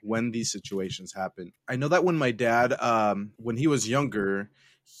public when these situations happen. I know that when my dad, when he was younger,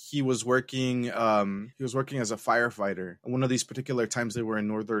 he was working as a firefighter. And one of these particular times they were in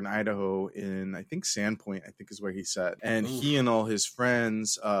northern Idaho in, I think, Sandpoint, I think is where he said. And Oof. he and all his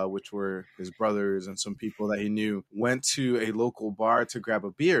friends, which were his brothers and some people that he knew, went to a local bar to grab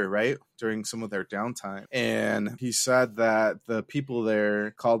a beer, right? During some of their downtime. And he said that the people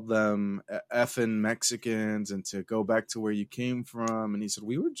there called them effing Mexicans and to go back to where you came from. And he said,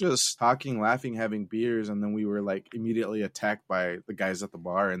 we were just talking, laughing, having beers. And then we were like immediately attacked by the guys at the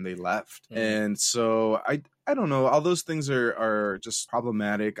bar and they left. And so I don't know. All those things are just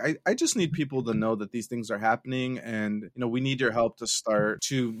problematic. I just need people to know that these things are happening, and we need your help to start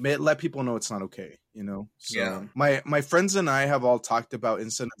to let people know it's not okay. So Yeah. my friends and I have all talked about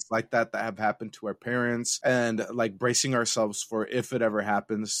incidents like that have happened to our parents, and like bracing ourselves for if it ever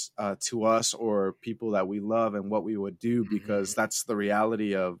happens to us or people that we love, and what we would do, because that's the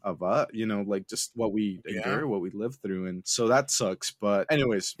reality of us. Like just what we endure, what we live through, and so that sucks. But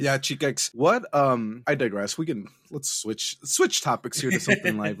anyways, yeah, Chiquex, what I digress. Let's switch topics here to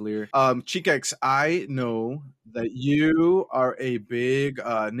something livelier. Chiquex, I know that you are a big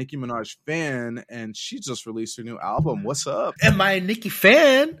Nicki Minaj fan, and she just released her new album. What's up? Am I a Nicki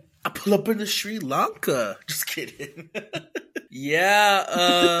fan? I pull up into Sri Lanka. Just kidding.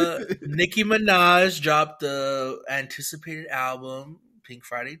 Yeah, Nicki Minaj dropped the anticipated album Pink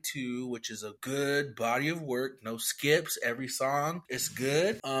Friday 2, which is a good body of work. No skips. Every song is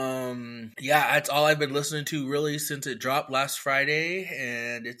good. Yeah, that's all I've been listening to really since it dropped last Friday,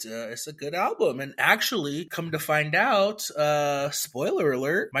 and it's a good album. And actually, come to find out, spoiler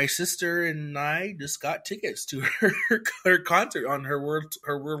alert, my sister and I just got tickets to her concert on her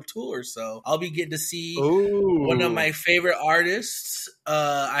world tour. So I'll be getting to see one of my favorite artists.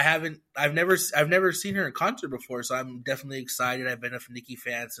 I've never seen her in concert before, so I'm definitely excited. I've been a Nicki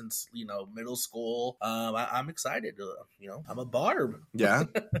fan since middle school. I'm excited. I'm a barb. Yeah.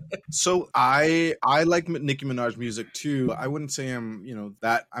 So I like Nicki Minaj music too. I wouldn't say I'm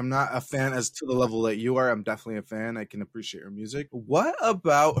that I'm not a fan as to the level that you are. I'm definitely a fan. I can appreciate her music. What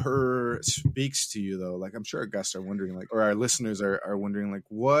about her speaks to you though? Like I'm sure our guests are wondering, like, or our listeners are wondering, like,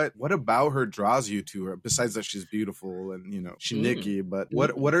 what about her draws you to her? Besides that she's beautiful and she's Nicki, but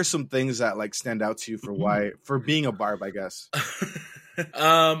what are some things that like stand out to you for being a barb, I guess?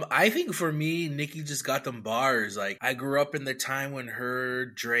 I think for me, Nicki just got them bars. Like I grew up in the time when her,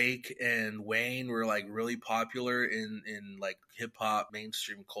 Drake, and Wayne were like really popular in like hip hop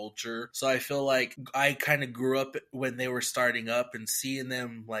mainstream culture. So I feel like I kind of grew up when they were starting up and seeing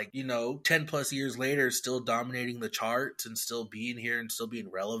them like 10 plus years later still dominating the charts and still being here and still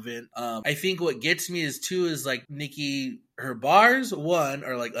being relevant. I think what gets me is like Nicki. Her bars, one,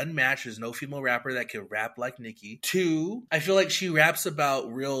 are like unmatched. There's no female rapper that can rap like Nicki. Two, I feel like she raps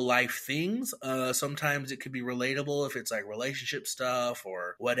about real life things. Sometimes it could be relatable if it's like relationship stuff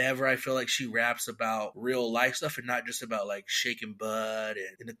or whatever. I feel like she raps about real life stuff and not just about like shaking butt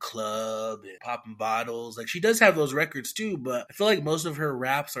and in the club and popping bottles. Like she does have those records too, but I feel like most of her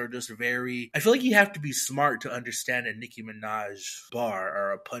raps are just I feel like you have to be smart to understand a Nicki Minaj bar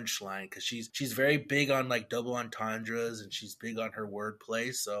or a punchline, because she's very big on like double entendres and she's big on her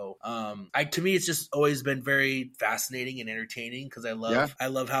wordplay. So to me it's just always been very fascinating and entertaining, because I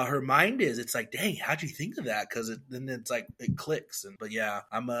love how her mind is. It's like, dang, how'd you think of that? Because then it's like it clicks. But yeah,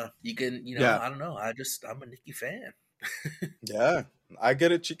 I don't know, I'm a Nicki fan. Yeah, I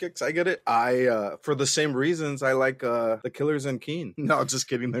get it, Chiquex. I get it. I for the same reasons I like the Killers and Keen. No, just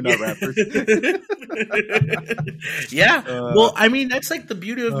kidding. They're not rappers. Yeah. Well, I mean, that's like the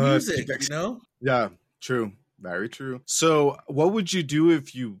beauty of music, Chiquex. Yeah, true. Very true. So what would you do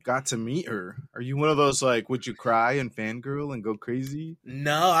if you got to meet her? Are you one of those, like, would you cry and fangirl and go crazy?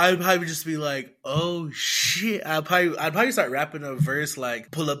 No, I'd probably just be like, oh shit. I'd probably start rapping a verse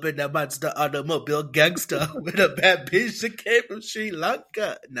like, pull up in that monster automobile gangster with a bad bitch that came from Sri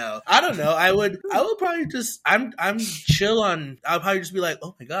Lanka. No, I don't know. I would probably just, I'm chill on, I'll probably just be like,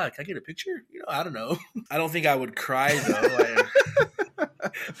 oh my God, can I get a picture? I don't know. I don't think I would cry though.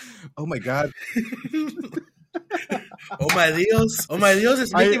 Oh my God. Oh my Dios,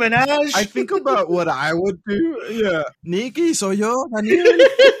 it's Nicki Minaj. I think about what I would do. Yeah. Nicki, soy yo, Daniel.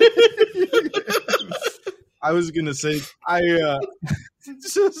 I was going to say,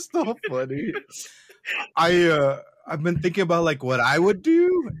 it's just so funny. I've been thinking about like what I would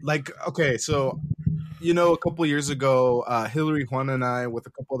do. Like, okay, so a couple years ago, Hillary, Juan, and I, with a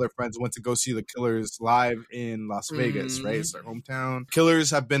couple other friends, went to go see the Killers live in Las Vegas, right? It's their hometown.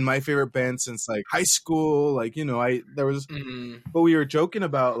 Killers have been my favorite band since like high school. Like, but we were joking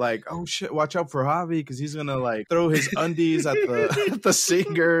about like, oh shit, watch out for Javi because he's gonna like throw his undies at the at the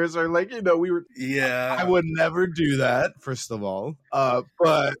singers, or like, we were. Yeah, I would never do that, first of all.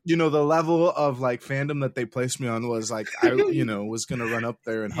 But the level of like fandom that they placed me on was like, I was gonna run up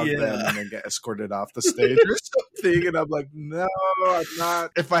there and hug them and then get escorted off the stage or something, and I'm like, no, I'm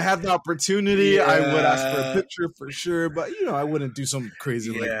not. If I had the opportunity, I would ask for a picture for sure, but I wouldn't do something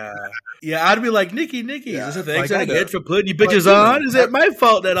crazy like that. Yeah, I'd be like, Nikki, is this a thanks I get for putting you bitches on? Is it my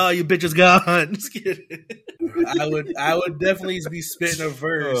fault that all you bitches gone? Just kidding. I would definitely be spitting a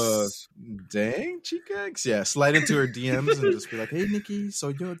verse. Dang, Chica. Yeah, slide into her DMs and just be like, hey, Nikki, so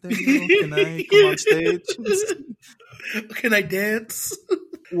yo, Daniel, can I come on stage? Can I dance?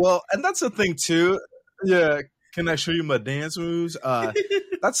 Well, and that's the thing too. Yeah, can I show you my dance moves?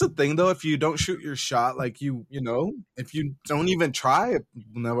 That's the thing though. If you don't shoot your shot, like if you don't even try, it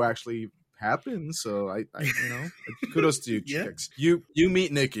will never actually happen. So I kudos to you, chicks. You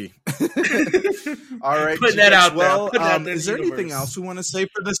meet Nikki. All right, put that out well, there. Is there anything else we want to say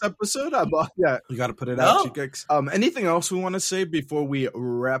for this episode? Yeah, you got to put it out, chicks. Anything else we want to say before we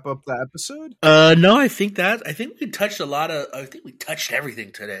wrap up the episode? No, I think we touched I think we touched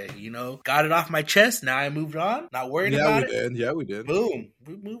everything today. Got it off my chest. Now I moved on. Not worried about it. Yeah, we did. Boom.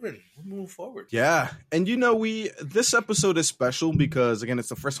 We're moving forward. Yeah. And this episode is special because again, it's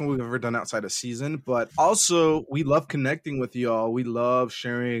the first one we've ever done outside of season, but also we love connecting with y'all. We love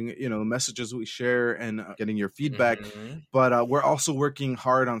sharing, messages we share and getting your feedback. Mm-hmm. But we're also working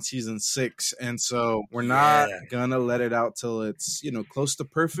hard on season 6. And so we're not gonna let it out till it's, close to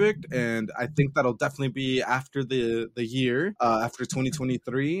perfect. And I think that'll definitely be after the year, after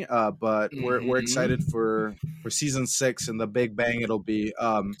 2023. But we're excited for season 6 and the big bang it'll be.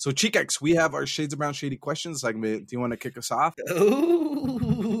 So Chicax, we have our Shades of Brown Shady questions segment. Do you want to kick us off?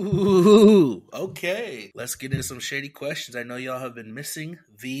 Ooh, okay. Let's get into some shady questions. I know y'all have been missing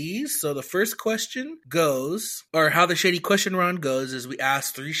these. So the first question goes, or how the shady question round goes, is we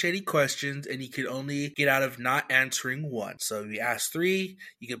ask 3 shady questions and you can only get out of not answering 1. So we ask 3,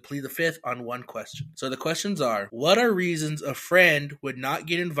 you can plead the 5th on 1 question. So the questions are, what are reasons a friend would not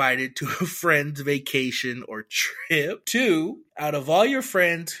get invited to a friend's vacation or trip? 2, out of all your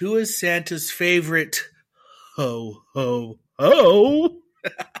friends, who is Santa's favorite ho, ho, ho?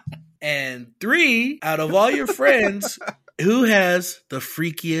 And 3, out of all your friends, who has the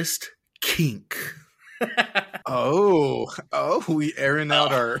freakiest kink? We airing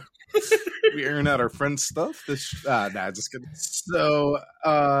out our friend stuff. Just kidding. So,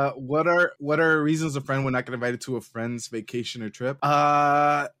 what are reasons a friend would not get invited to a friend's vacation or trip?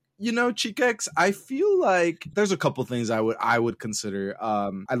 Chicax, I feel like there's a couple things I would consider.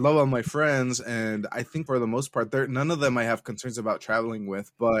 I love all my friends, and I think for the most part, none of them I have concerns about traveling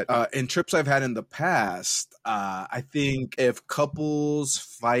with. But in trips I've had in the past, I think if couples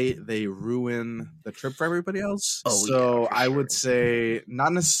fight, they ruin the trip for everybody else. I would say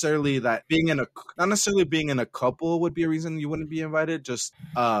not necessarily being in a couple would be a reason you wouldn't be invited. Just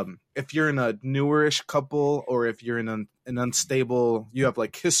if you're in a newerish couple, or if you're in an unstable, you have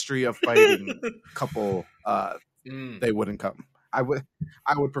like history of fighting couple, they wouldn't come. I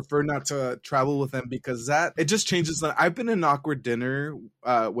would prefer not to travel with them because it just changes. I've been in an awkward dinner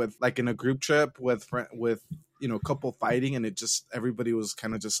with like in a group trip with couple fighting, and everybody was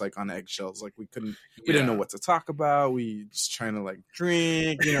kind of just like on eggshells. Like we didn't know what to talk about. We just trying to like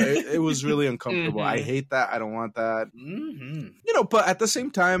drink, it was really uncomfortable. I hate that. I don't want that. But at the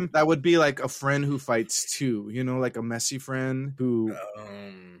same time, that would be like a friend who fights too, like a messy friend who,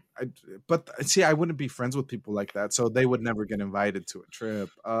 I wouldn't be friends with people like that. So they would never get invited to a trip.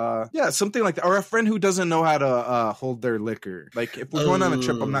 Something like that. Or a friend who doesn't know how to hold their liquor. Like if we're going on a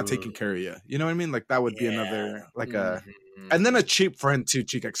trip, I'm not taking care of you. You know what I mean? Like that would be another, like and then a cheap friend too,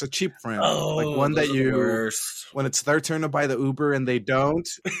 Chicax. A cheap friend. Like one that when it's their turn to buy the Uber and they don't,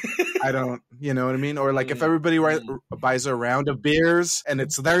 I don't, you know what I mean? Or like if everybody buys a round of beers and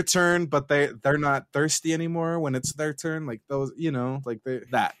it's their turn, but they're not thirsty anymore when it's their turn, like those,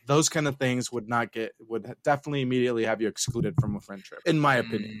 those kind of things would definitely immediately have you excluded from a friend trip, in my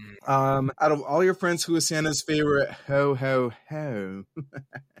opinion. Out of all your friends, who is Santa's favorite ho ho ho?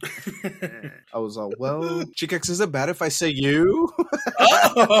 I was all, well, Chicax, is it bad if I say you?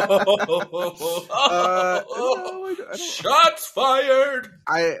 Shots fired.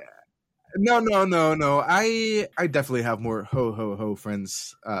 No. I definitely have more ho ho ho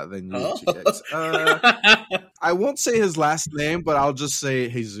friends than you, Oh. Chicks. I won't say his last name, but I'll just say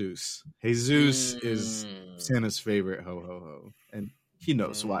Jesus. Jesus is Mm. Santa's favorite ho ho ho, and he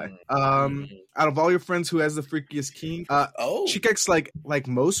knows why. Mm. Mhm. Out of all your friends, who has the freakiest kink? Oh. Chicks, like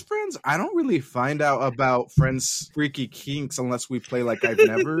most friends, I don't really find out about friends' freaky kinks unless we play like I've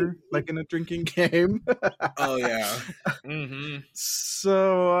never, like in a drinking game. Oh yeah. Hmm.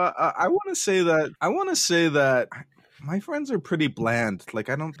 So I want to say that my friends are pretty bland. Like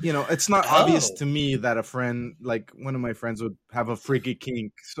I don't, it's not obvious Oh. to me that a friend, like one of my friends, would have a freaky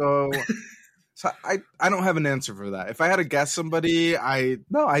kink. So I don't have an answer for that. If I had to guess somebody, I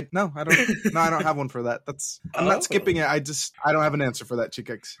don't have one for that. I'm not Oh. skipping it. I don't have an answer for that,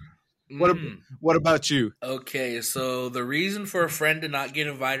 Chicks. What Mm. what about you? Okay, so the reason for a friend to not get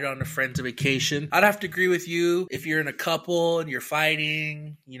invited on a friend's vacation, I'd have to agree with you. If you're in a couple and you're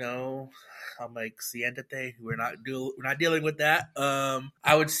fighting, I'm like siéntate. We're not dealing with that.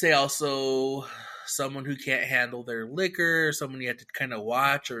 I would say also someone who can't handle their liquor, someone you have to kind of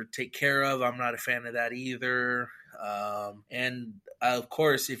watch or take care of. I'm not a fan of that either. And of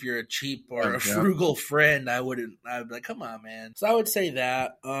course, if you're a cheap or a Yeah. frugal friend, I'd be like, come on, man. So I would say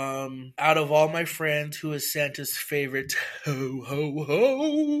that, out of all my friends, who is Santa's favorite ho ho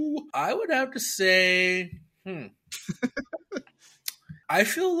ho, I would have to say, I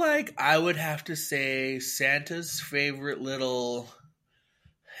feel like I would have to say Santa's favorite little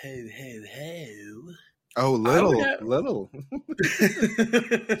ho ho ho. Oh, I would little.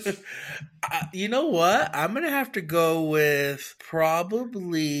 You know what? I'm gonna have to go with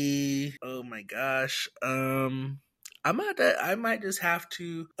probably. Oh my gosh. I might just have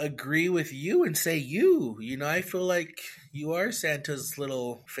to agree with you and say you. I feel like you are Santa's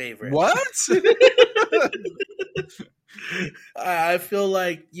little favorite. What? I feel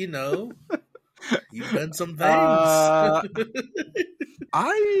like you've done some things. Uh,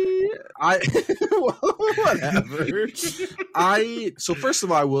 I whatever. So first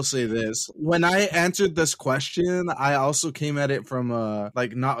of all, I will say this: when I answered this question, I also came at it from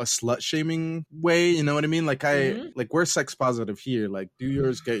like not a slut shaming way. You know what I mean? Like Mhm. like we're sex positive here. Like do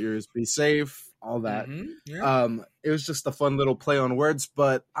yours, get yours, be safe, all that. Yeah. It was just a fun little play on words,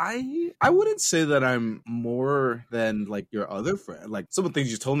 but I wouldn't say that I'm more than like your other friend. Like some of the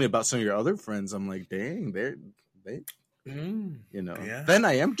things you told me about some of your other friends, I'm like, dang, they Yeah. then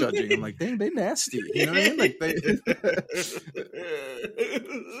I am judging. I'm like, dang, they nasty. You know what I mean? Like they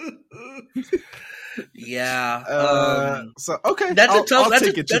Yeah. so okay, That's a tough. I'll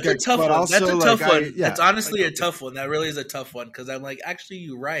take it, That's a Chicks, tough but one. That's also a tough like one. That's honestly a okay. tough one. That really is a tough one because I'm like, actually,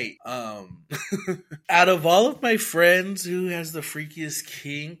 you're right. Out of all of my friends, who has the freakiest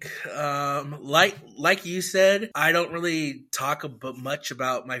kink? Like you said, I don't really talk much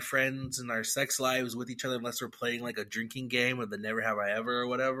about my friends and our sex lives with each other unless we're playing like a drinking game or the Never Have I Ever or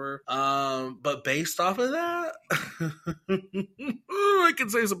whatever. But based off of that, I can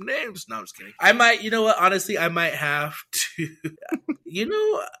say some names. No, I'm just kidding. I might. You know what? Honestly, I might have to. You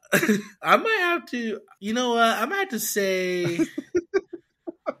know, I might have to. You know what? I might have to say.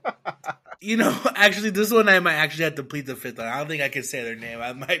 Actually, this one I might actually have to plead the fifth on. I don't think I can say their name.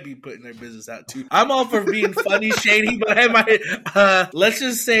 I might be putting their business out too. I'm all for being funny, shady, but I might. Let's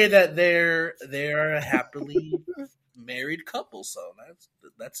just say that they're a happily married couple. So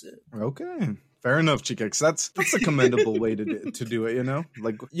that's it. Okay. Fair enough, Chicks. That's a commendable way to do it.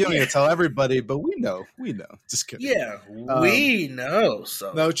 Like you don't need to tell everybody, but we know. Just kidding. Yeah, we know.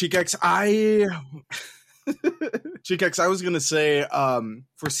 So no, Chicks. Chicks, I was gonna say,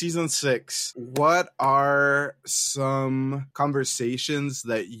 for season 6, what are some conversations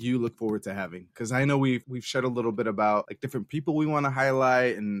that you look forward to having? Because I know we've shared a little bit about like different people we want to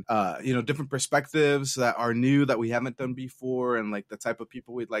highlight, and different perspectives that are new that we haven't done before, and like the type of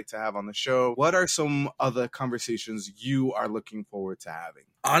people we'd like to have on the show. What are some other conversations you are looking forward to having?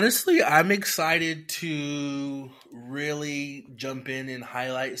 Honestly, I'm excited to really jump in and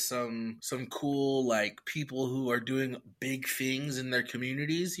highlight some cool like people who are doing big things in their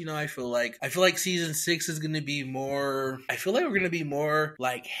communities. I feel like season 6 is going to be more. I feel like we're going to be more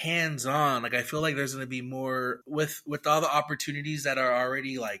like hands on. Like I feel like there's going to be more with all the opportunities that are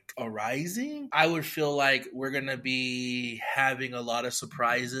already like arising. I would feel like we're going to be having a lot of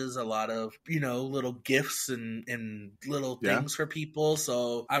surprises, a lot of little gifts and little things for people.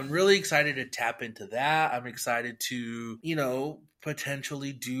 So I'm really excited to tap into that. I'm excited to,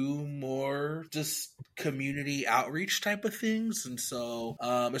 potentially do more just community outreach type of things. And so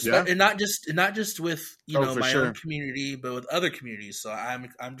and not just with my own community, but with other communities. So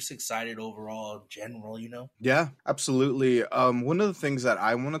I'm just excited overall in general, Yeah, absolutely. One of the things that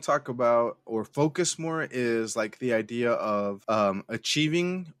I want to talk about or focus more is like the idea of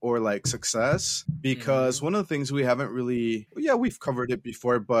achieving or like success, because one of the things we haven't really, we've covered it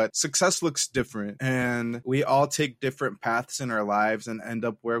before, but success looks different, and we all take different paths in our lives and end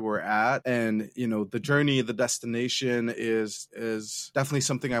up where we're at. And the journey, the destination is definitely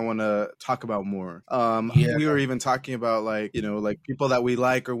something I want to talk about more. We were even talking about like people that we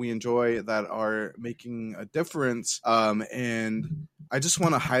like or we enjoy that are making a difference, and I just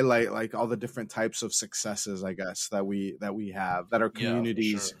want to highlight like all the different types of successes, I guess, that we have, that our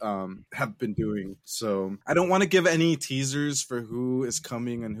communities have been doing. So I don't want to give any teasers for who is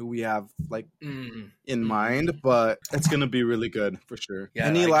coming and who we have like in mind, but it's going to be really good for sure.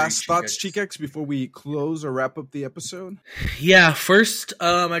 Any last thoughts, Chikex, before we close or wrap up the episode? Yeah, first,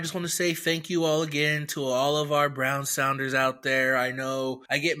 I just want to say thank you all again to all of our Brown Sounders out there. I know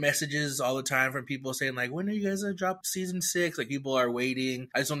I get messages all the time from people saying like, when are you guys going to drop season 6? Like, people are waiting.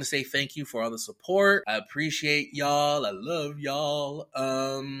 I just want to say thank you for all the support. I appreciate y'all. I love y'all.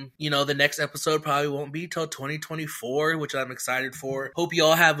 The next episode probably won't be till 2024, which I'm excited for. Hope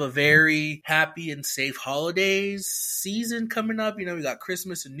y'all have a very happy and safe holidays season coming up. We got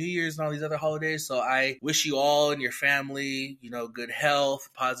Christmas and New Year's and all these other holidays. So I wish you all and your family, good health,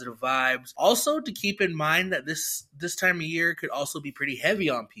 positive vibes. Also, to keep in mind that this time of year could also be pretty heavy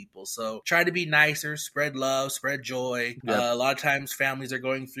on people. So try to be nicer, spread love, spread joy. Yep. A lot of times families are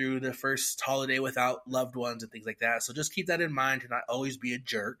going through the first holiday without loved ones and things like that. So just keep that in mind to not always be a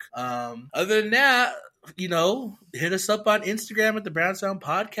jerk. Other than that, hit us up on Instagram at the Brown Sound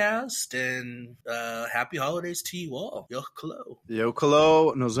Podcast, and happy holidays to you all. Yo kalo. Yo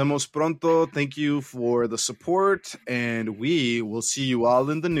kalo. Nos vemos pronto. Thank you for the support, and we will see you all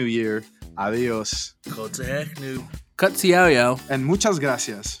in the new year. Adios. Koteheknu. Katsiao and muchas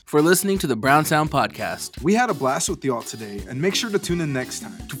gracias for listening to the Brown Sound Podcast. We had a blast with y'all today, and make sure to tune in next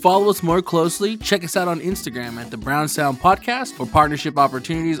time. To follow us more closely, check us out on Instagram at the Brown Sound Podcast for partnership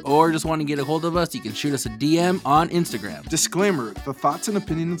opportunities, or just want to get a hold of us, you can shoot us a DM on Instagram. Disclaimer: the thoughts and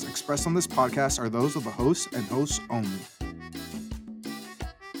opinions expressed on this podcast are those of the hosts and hosts only.